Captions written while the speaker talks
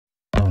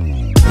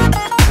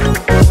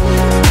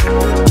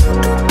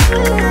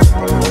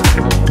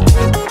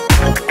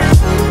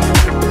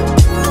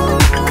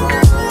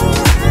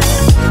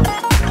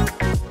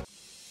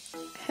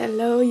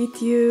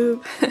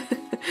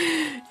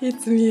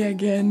it's me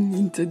again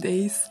in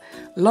today's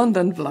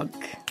London vlog.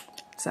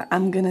 So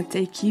I'm gonna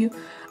take you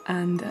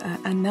and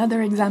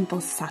another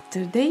example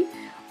Saturday,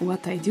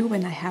 what I do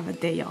when I have a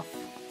day off.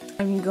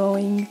 I'm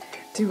going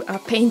to a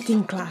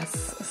painting class.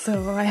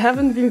 So I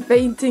haven't been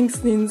painting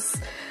since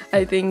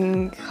I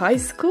think high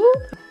school.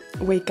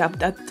 Wake up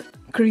that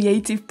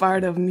creative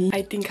part of me.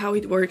 I think how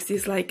it works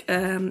is like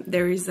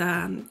there is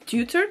a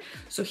tutor,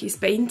 so he's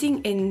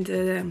painting,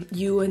 and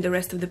you and the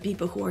rest of the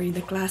people who are in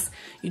the class,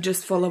 you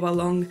just follow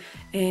along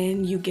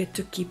and you get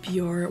to keep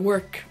your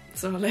work.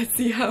 So let's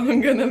see how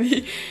I'm gonna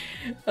be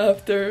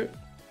after,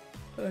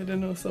 I don't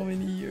know, so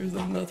many years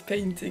of not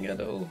painting at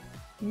all.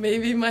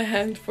 Maybe my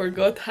hand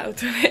forgot how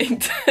to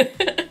paint.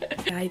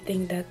 I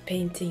think that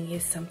painting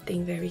is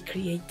something very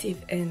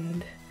creative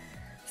and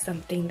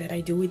something that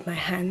I do with my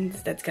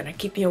hands that's gonna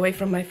keep me away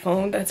from my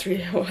phone. That's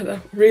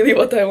really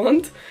what I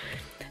want.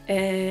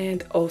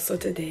 And also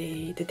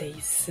today, the day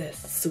is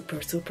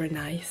super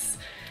nice.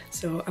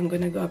 So I'm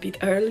gonna go a bit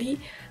early,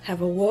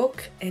 have a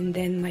walk, and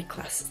then my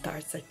class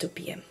starts at 2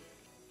 p.m.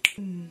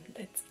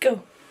 Let's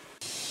go.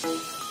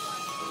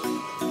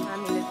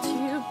 I'm in the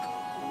tube.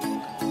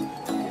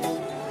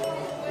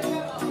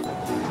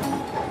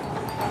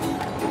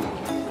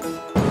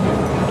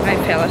 I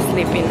fell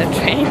asleep in the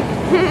train.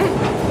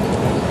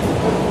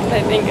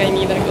 I think I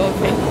need a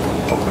coffee.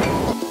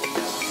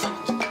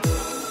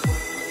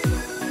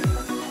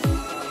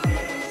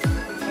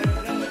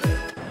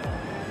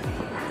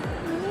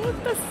 Oh,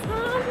 the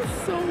sun is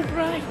so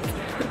bright.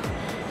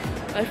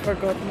 I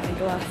forgot my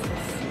glasses.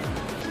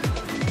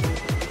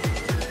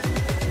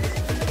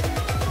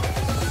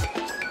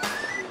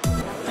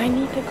 I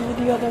need to go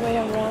the other way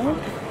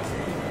around,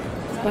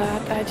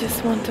 but I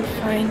just want to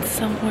find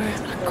somewhere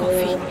a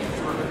coffee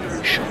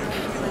shop.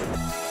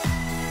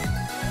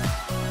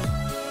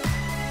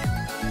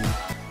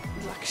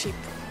 Sheep.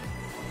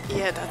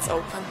 Yeah, that's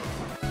open.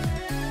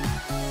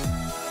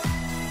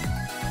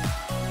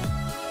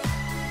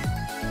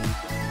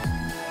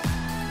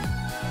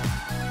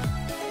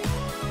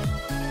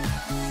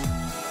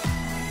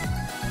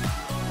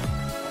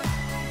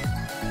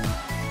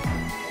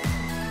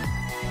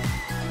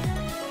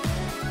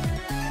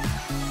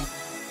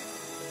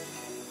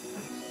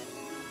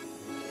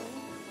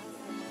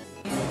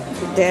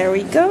 There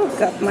we go,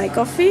 got my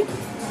coffee.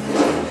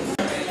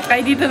 I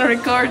didn't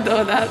record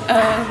though that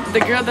the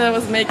girl that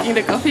was making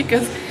the coffee,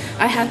 because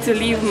I had to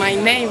leave my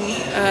name,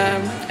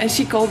 and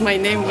she called my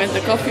name when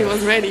the coffee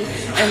was ready,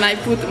 and I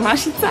put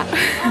Mashica,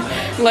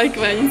 like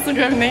my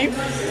Instagram name,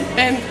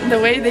 and the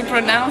way they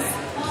pronounce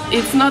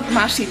it's not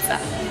Mashica.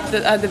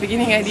 At the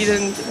beginning I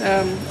didn't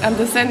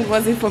understand,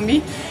 was it for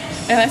me?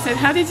 And I said,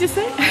 how did you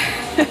say?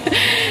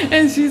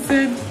 And she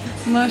said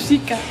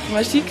Mashika.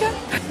 Mashika?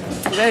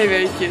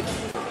 Very cute.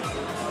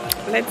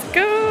 Let's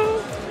go!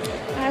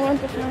 I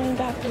want to find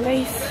that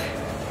place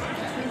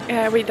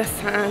with the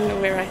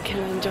sun where I can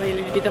enjoy a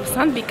little bit of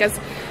sun, because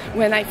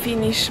when I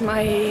finish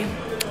my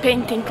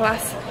painting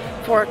class,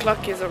 4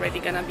 o'clock is already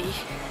gonna be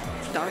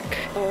dark.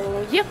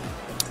 So yeah,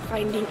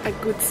 finding a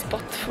good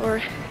spot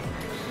for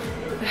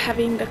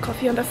having the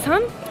coffee on the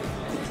sun,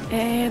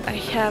 and I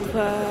have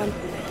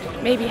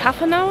maybe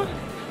half an hour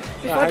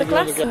before the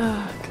class.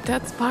 Look,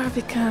 that's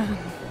Barbican.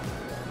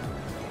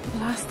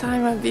 Last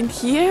time I've been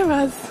here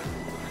was,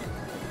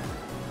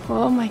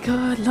 oh my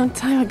god, long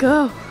time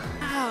ago.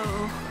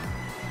 Wow.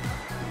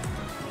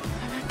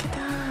 Look at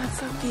that,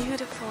 so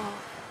beautiful.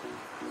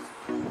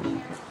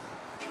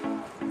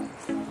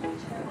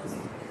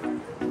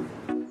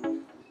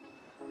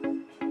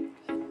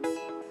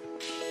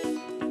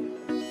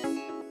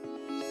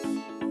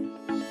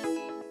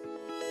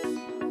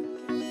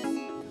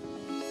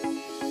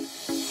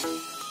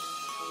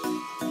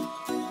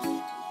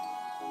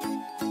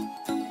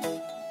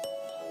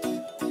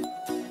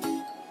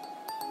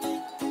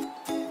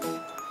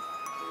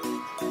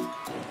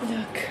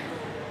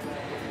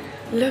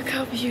 Look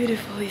how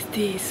beautiful is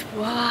this,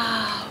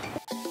 wow!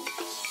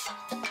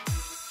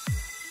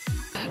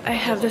 I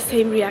have the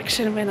same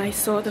reaction when I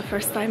saw the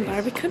first time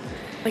Barbican.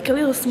 Like a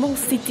little small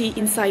city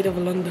inside of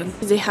London.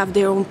 They have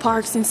their own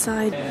parks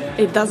inside.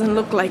 It doesn't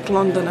look like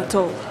London at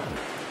all.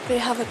 They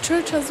have a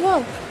church as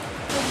well.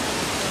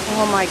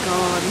 Oh my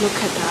god, look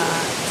at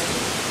that!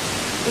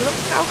 Look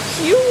how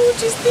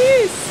huge is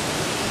this!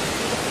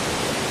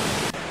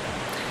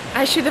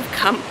 I should have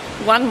come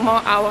 1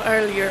 more hour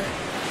earlier.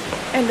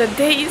 And the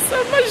day is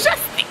so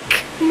majestic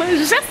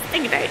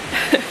day.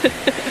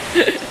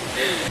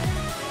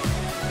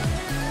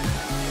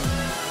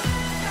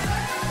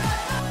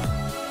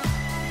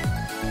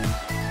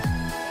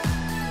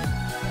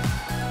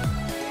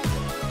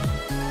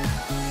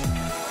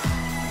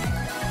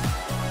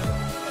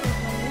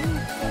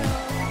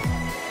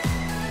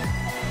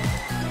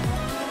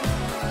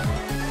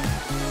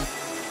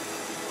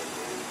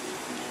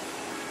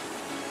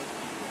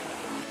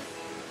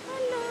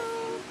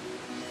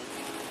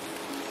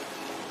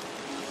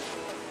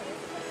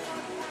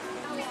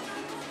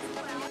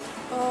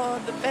 Oh,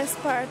 the best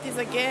part is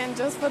again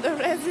just for the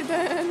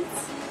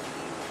residents.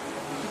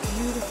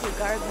 Beautiful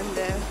garden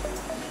there.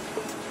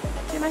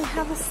 Can I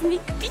have a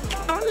sneak peek?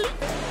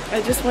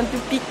 I just want to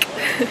peek.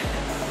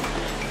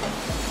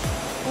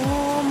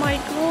 Oh my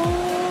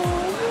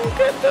god, look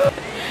at that.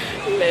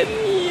 Let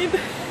me in.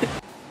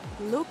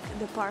 Look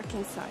the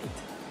parking site.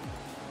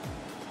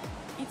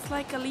 It's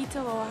like a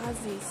little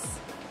oasis.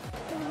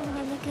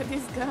 Oh, look at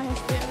these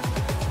guys there.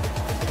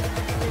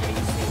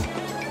 Releasing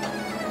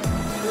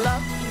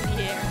love in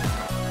the air.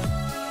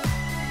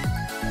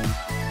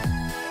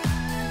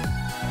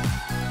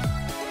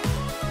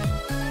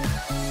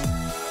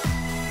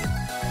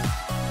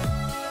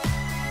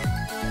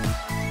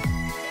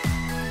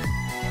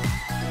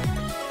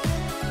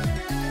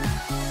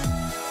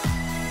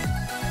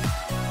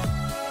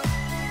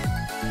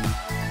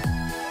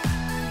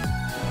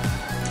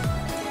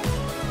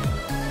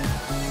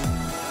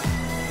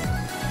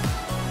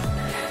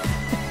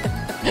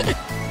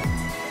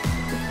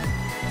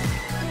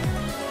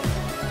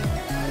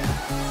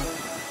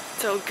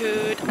 So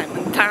good, I'm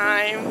on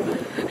time.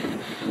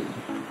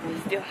 We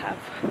still have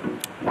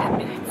 10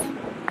 minutes.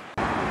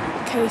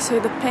 Okay, so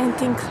the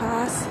painting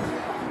class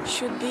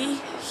should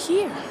be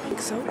here. I think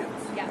so.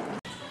 Yeah.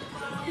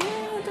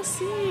 Yeah, that's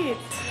it.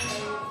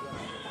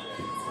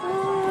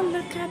 Oh,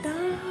 look at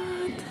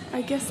that.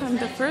 I guess I'm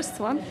the first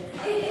one.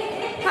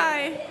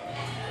 Hi.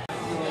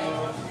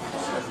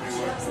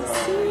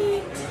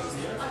 Seat.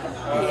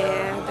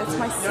 Yeah, that's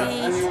my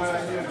seat.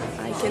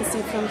 I can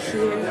see from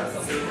here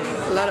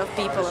a lot of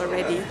people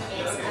already.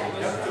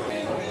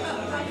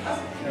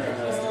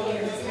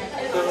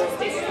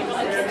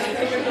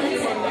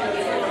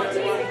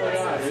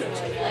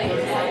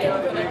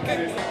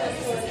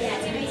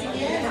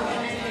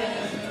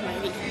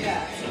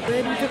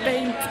 Ready to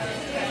paint,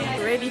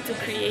 ready to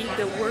create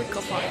the work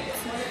of art.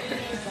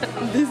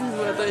 This is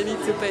what I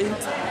need to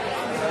paint.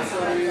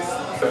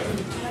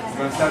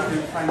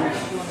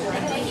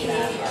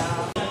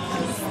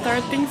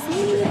 Starting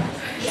soon.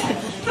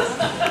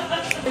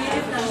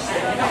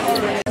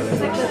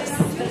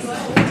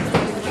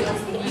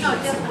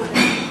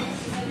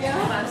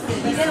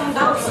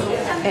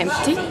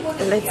 Empty.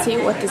 Let's see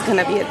what is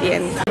gonna be at the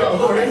end.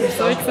 I'm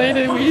so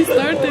excited, we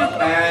started.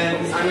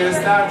 And I'm gonna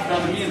start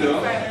from the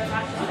middle.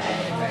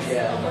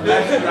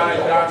 Left, right,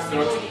 dark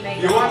strokes.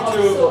 You want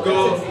to go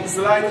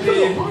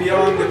slightly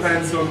beyond the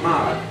pencil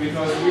mark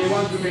because we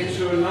want to make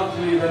sure not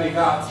to leave any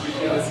gaps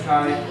between the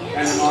sky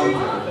and the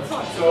mountain.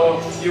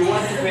 So you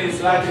want to paint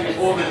slightly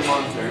over the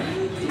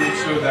mountain to make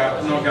sure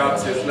that no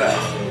gaps is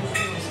left.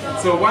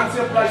 So once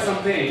you apply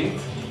some paint,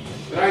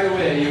 right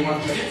away you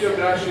want to dip your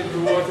brush into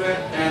water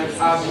and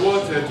add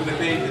water to the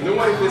painting. Don't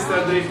worry if they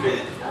start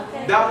dripping.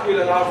 That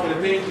will allow for the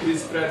paint to be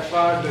spread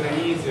farther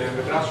and easier and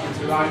the brush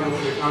will line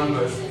over the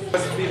canvas.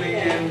 Just filling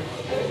in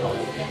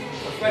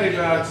a very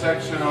large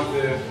section of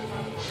the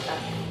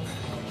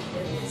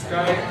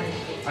sky.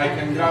 I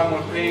can grab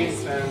more paint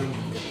and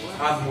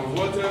add more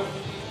water.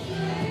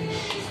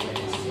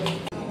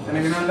 And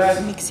I'm going to let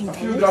a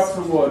few drops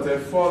of water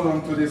fall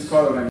onto this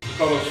coloring. The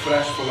color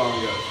fresh for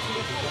longer.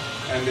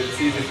 And it's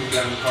easy to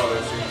blend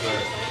colors into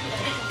it.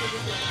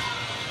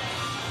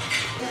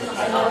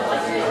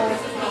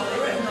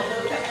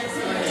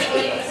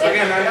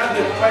 Again, I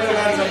added quite a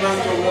large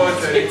amount of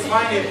water. It's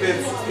fine if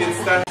it's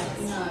starting.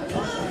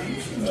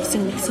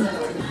 Mixing.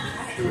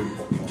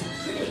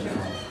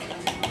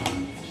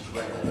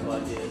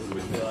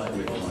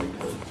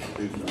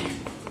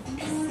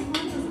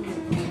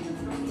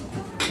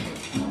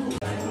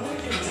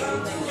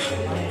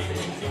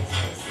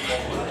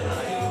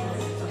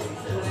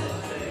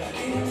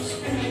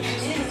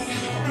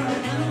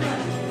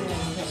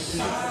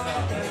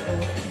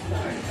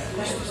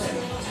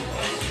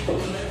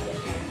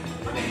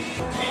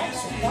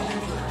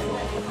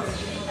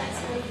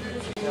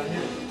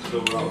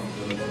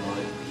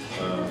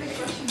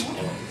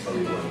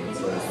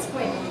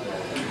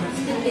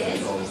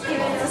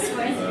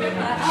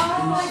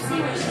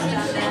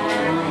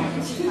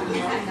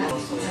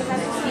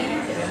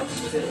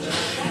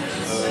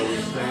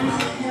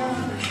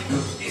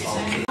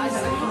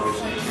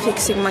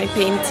 Fixing my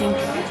painting.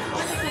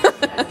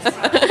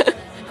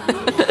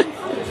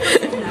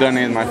 Don't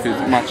need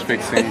much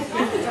fixing.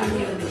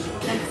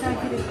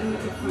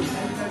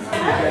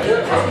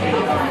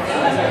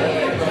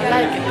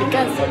 Like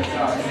because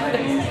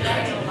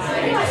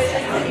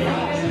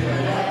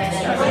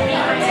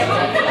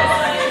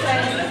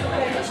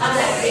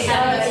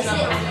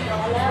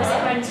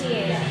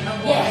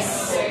Yes.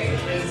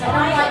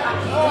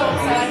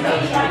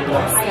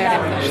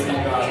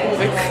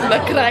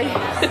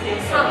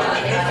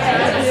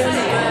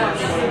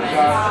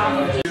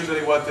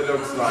 Usually what it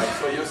looks like.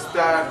 So you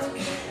start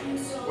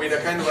with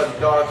a kind of a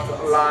dot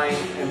line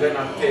and then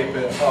a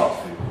taper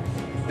off.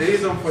 The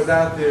reason for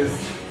that is,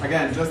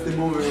 again, just the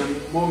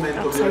movement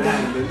of your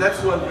hand. And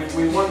that's what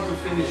we want to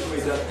finish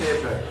with a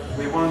taper.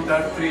 We want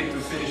our tree to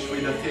finish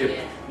with a tip,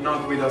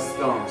 not with a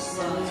stone.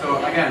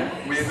 So again,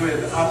 we do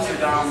it upside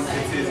down,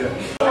 it's easier.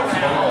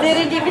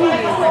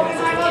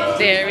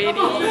 There it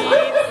is.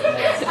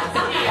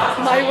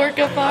 My work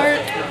of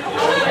art.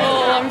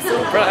 Oh, I'm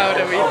so proud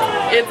of it.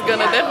 It's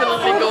gonna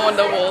definitely go on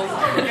the wall.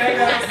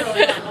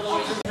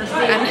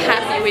 I'm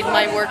happy with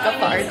my work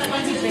of art.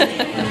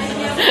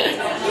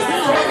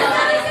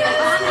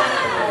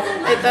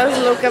 It does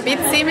look a bit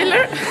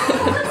similar.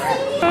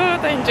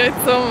 But I enjoyed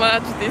so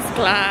much this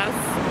class,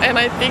 and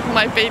I think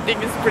my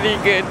painting is pretty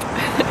good.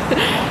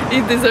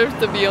 It deserves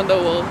to be on the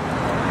wall.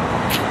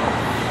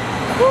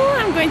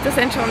 I'm going to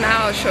Central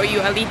now. I'll show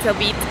you a little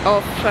bit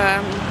of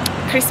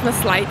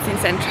Christmas lights in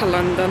Central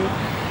London.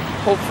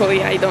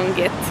 Hopefully I don't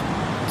get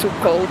too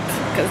cold,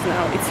 because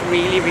now it's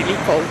really, really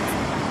cold.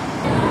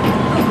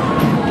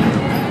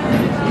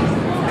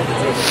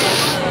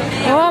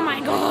 Oh my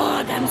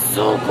god, I'm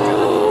so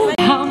cold!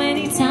 How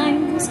many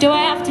times do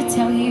I have to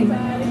tell you?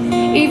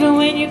 Even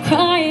when you're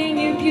crying,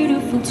 you're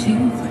beautiful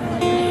too.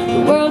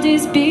 The world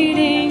is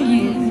beating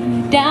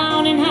you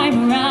down, and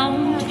I'm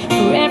around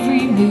for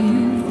every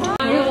mood.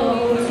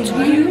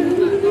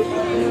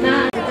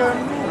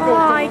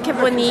 Ay, qué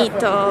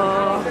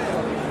bonito!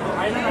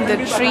 The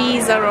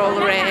trees are all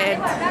red,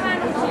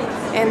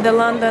 and the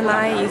London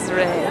Eye is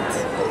red.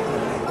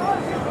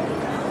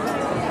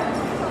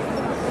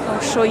 I'll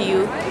show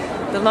you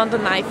the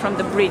London Eye from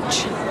the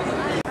bridge.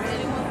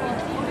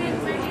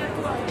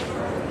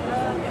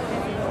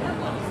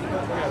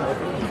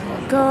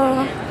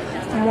 Go.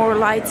 More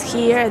lights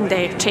here, and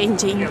they're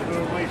changing.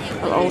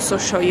 I'll also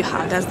show you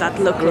how does that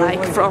look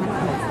like from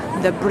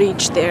the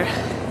bridge there.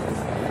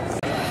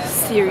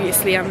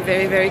 Seriously, I'm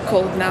very, very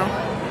cold now.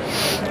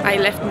 I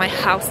left my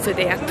house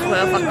today at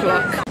 12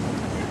 o'clock.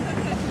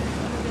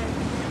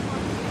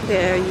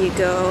 There you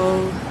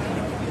go.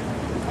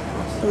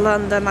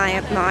 London Eye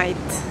at night.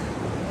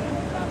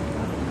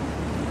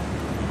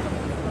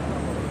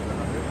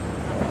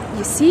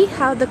 You see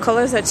how the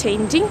colors are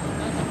changing?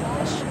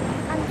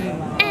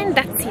 And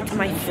that's it,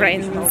 my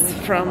friends,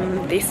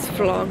 from this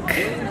vlog.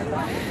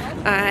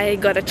 I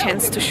got a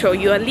chance to show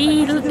you a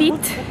little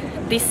bit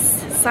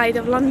this side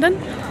of London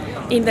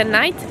in the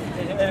night,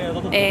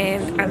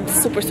 and I'm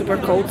super, super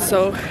cold,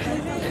 so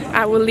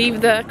I will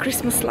leave the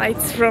Christmas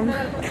lights from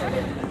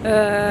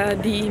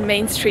the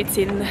main streets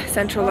in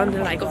Central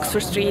London, like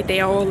Oxford Street. They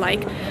are all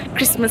like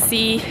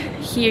Christmassy.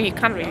 Here you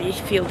can't really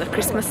feel the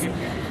Christmas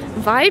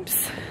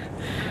vibes,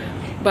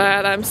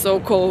 but I'm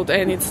so cold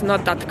and it's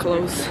not that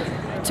close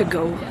to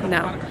go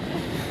now.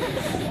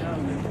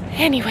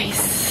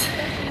 Anyways,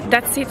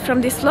 that's it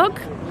from this vlog.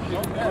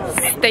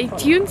 Stay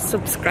tuned,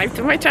 subscribe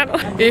to my channel.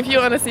 If you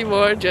want to see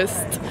more,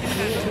 just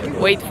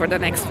wait for the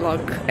next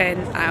vlog,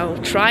 and I'll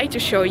try to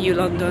show you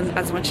London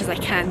as much as I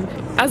can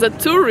as a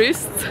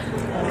tourist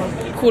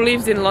who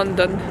lives in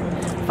London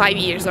 5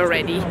 years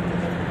already.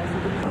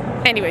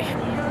 Anyway,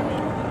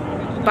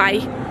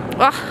 bye.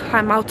 Oh,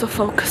 I'm out of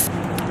focus.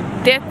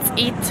 That's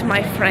it,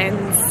 my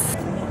friends.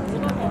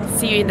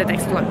 See you in the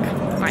next vlog.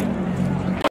 Bye.